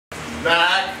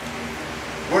Matt,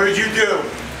 what did you do?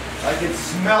 I can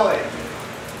smell it.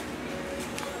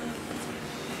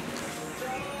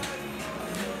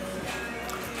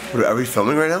 Are we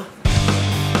filming right now?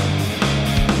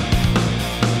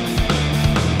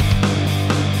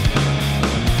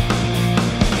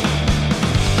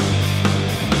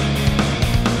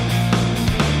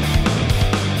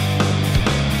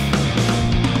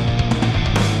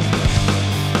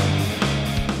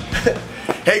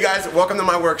 Hey guys, welcome to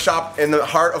my workshop in the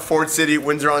heart of Ford City,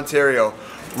 Windsor, Ontario.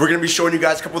 We're going to be showing you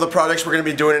guys a couple of the projects we're going to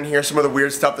be doing in here, some of the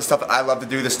weird stuff, the stuff that I love to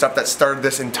do, the stuff that started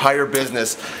this entire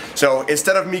business. So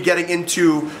instead of me getting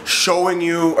into showing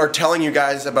you or telling you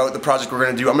guys about the project we're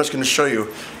going to do, I'm just going to show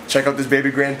you. Check out this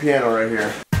baby grand piano right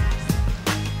here.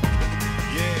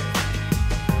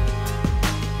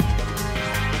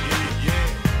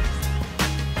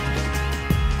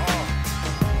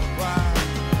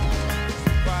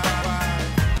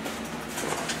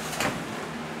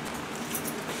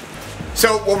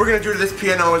 So what we're going to do to this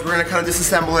piano is we're going to kind of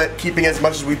disassemble it, keeping as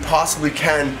much as we possibly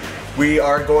can. We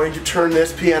are going to turn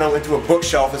this piano into a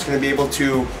bookshelf that's going to be able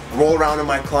to roll around in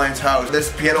my client's house.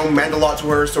 This piano meant a lot to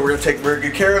her, so we're going to take very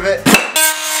good care of it.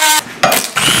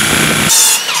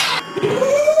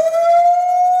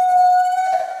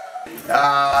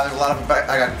 There's a lot of,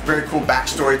 I got a very cool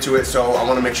backstory to it, so I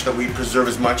want to make sure that we preserve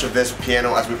as much of this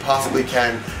piano as we possibly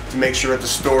can to make sure that the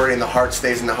story and the heart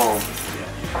stays in the home.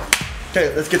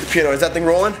 Okay, let's get the piano. Is that thing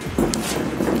rolling?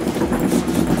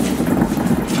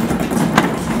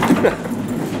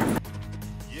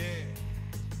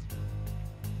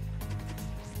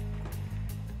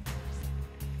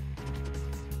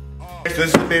 So this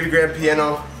is the baby grand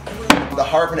piano. The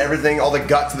harp and everything, all the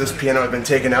guts of this piano have been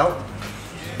taken out.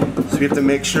 So we have to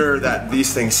make sure that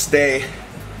these things stay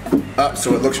up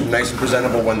so it looks nice and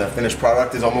presentable when the finished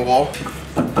product is on the wall.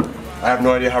 I have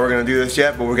no idea how we're going to do this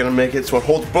yet, but we're going to make it so it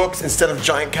holds books instead of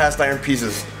giant cast iron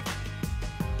pieces.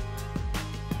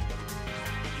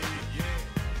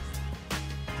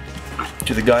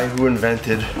 To the guy who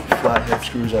invented flathead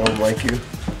screws, I don't like you.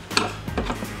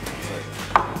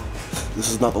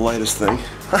 This is not the lightest thing.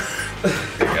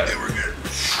 Okay, we're good.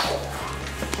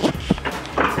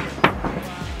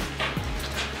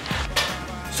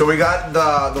 So we got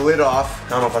the lid off. I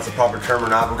don't know if that's a proper term or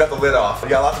not, but we got the lid off. We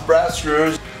got lots of brass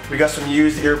screws. We got some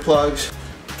used earplugs,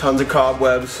 tons of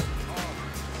cobwebs.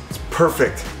 It's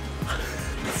perfect.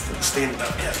 Stand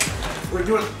up, yeah. We're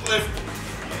doing lift.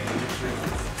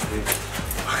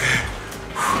 Okay.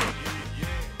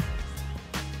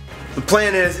 The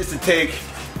plan is to take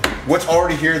what's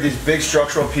already here, these big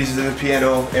structural pieces in the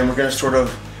piano, and we're gonna sort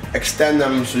of extend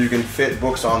them so you can fit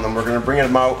books on them. We're gonna bring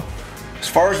them out as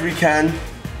far as we can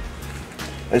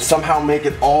and somehow make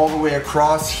it all the way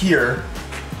across here.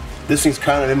 This thing's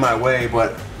kind of in my way,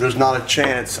 but there's not a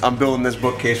chance I'm building this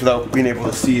bookcase without being able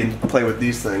to see and play with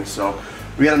these things. So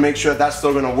we gotta make sure that that's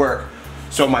still gonna work.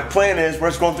 So my plan is,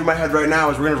 what's going through my head right now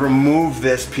is we're gonna remove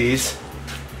this piece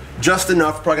just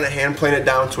enough, probably gonna hand plane it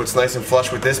down so it's nice and flush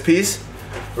with this piece.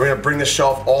 We're gonna bring the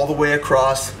shelf all the way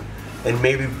across and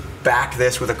maybe back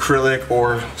this with acrylic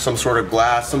or some sort of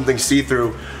glass, something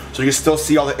see-through, so you can still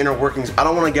see all the inner workings. I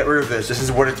don't want to get rid of this. This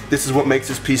is what makes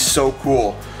this piece so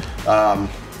cool.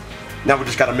 Now we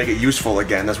just got to make it useful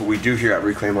again. That's what we do here at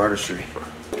Reclaim Artistry.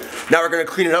 Now we're going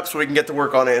to clean it up so we can get to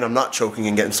work on it and I'm not choking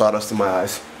and getting sawdust in my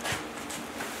eyes.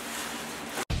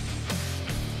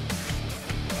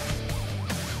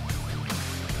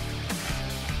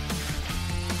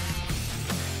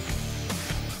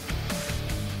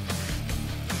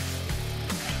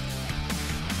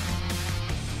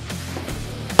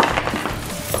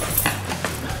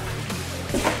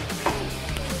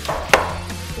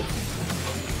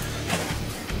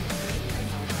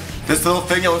 This little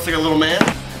thing that looks like a little man,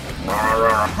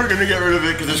 we're gonna get rid of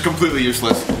it because it's completely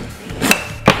useless.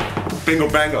 Bingo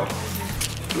bango.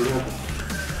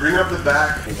 Bring up the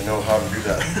back. I don't even know how to do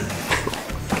that.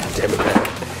 Damn it, man.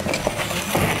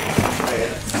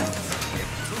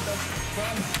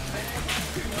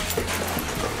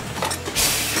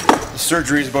 The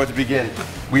surgery is about to begin.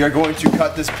 We are going to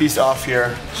cut this piece off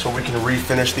here so we can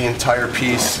refinish the entire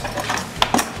piece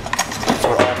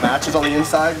so it all matches on the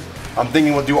inside. I'm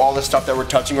thinking we'll do all this stuff that we're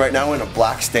touching right now in a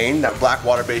black stain. That black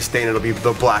water-based stain, it'll be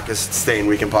the blackest stain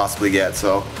we can possibly get.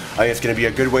 So I think it's gonna be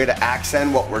a good way to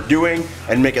accent what we're doing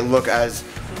and make it look as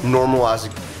normal as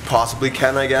it possibly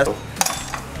can, I guess.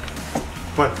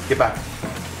 Come on, get back.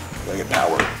 Gotta get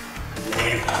power.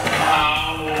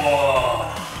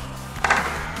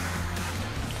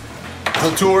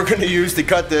 The tool we're gonna use to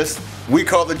cut this, we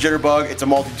call it the jitterbug. It's a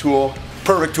multi-tool,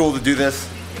 perfect tool to do this.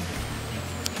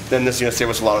 Then this is gonna save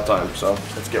us a lot of time, so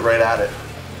let's get right at it.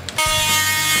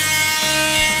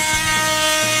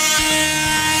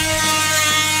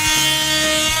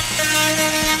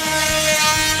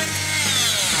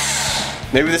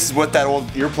 Maybe this is what that old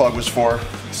earplug was for.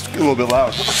 It's a little bit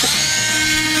loud.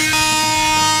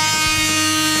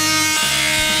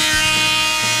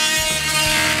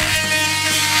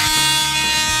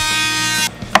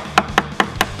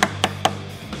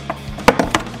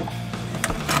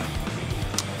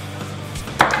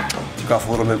 Took off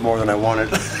a little bit more than I wanted.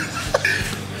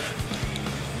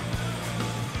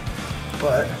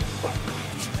 But it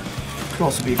could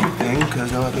also be a good thing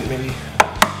because now I think maybe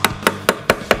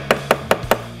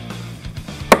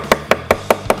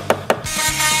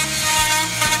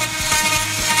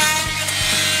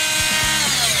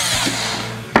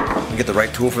get the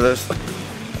right tool for this.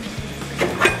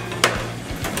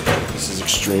 This is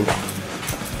extreme.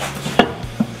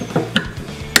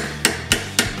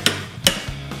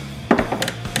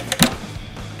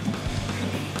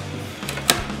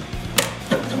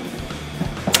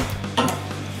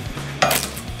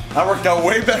 That worked out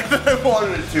way better than I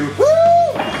wanted it to. Woo!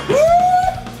 Woo!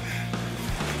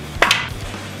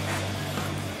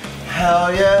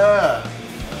 Hell yeah!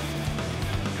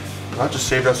 That just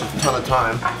saved us a ton of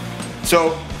time.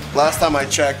 So, last time I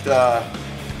checked the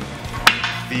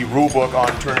rule book on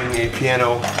turning a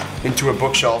piano into a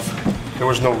bookshelf, there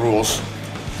was no rules.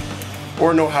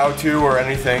 Or no how to or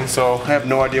anything, so I have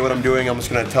no idea what I'm doing. I'm just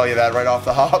gonna tell you that right off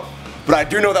the hop. But I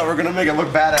do know that we're gonna make it look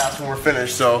badass when we're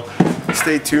finished, so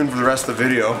stay tuned for the rest of the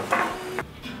video.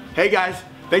 Hey guys,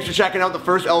 thanks for checking out the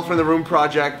first Elephant in the Room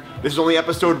project. This is only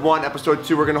episode 1. Episode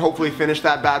 2, we're gonna hopefully finish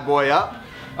that bad boy up.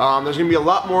 There's gonna be a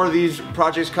lot more of these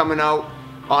projects coming out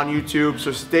on YouTube,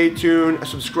 so stay tuned,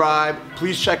 subscribe,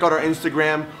 please check out our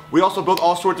Instagram. We also build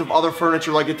all sorts of other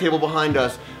furniture like the table behind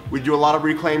us. We do a lot of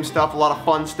reclaim stuff, a lot of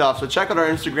fun stuff, so check out our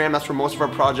Instagram, that's where most of our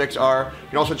projects are. You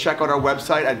can also check out our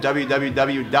website at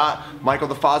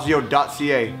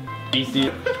www.michaeldifazio.ca.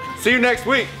 See you next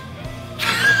week.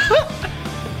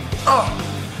 Oh,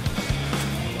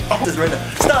 this is right now.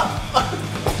 Stop.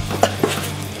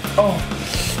 Oh.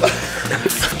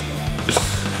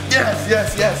 Yes,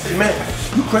 yes, yes. Hey, man,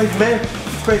 you crazy man.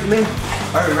 You crazy man.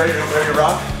 All right, ready to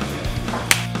rock?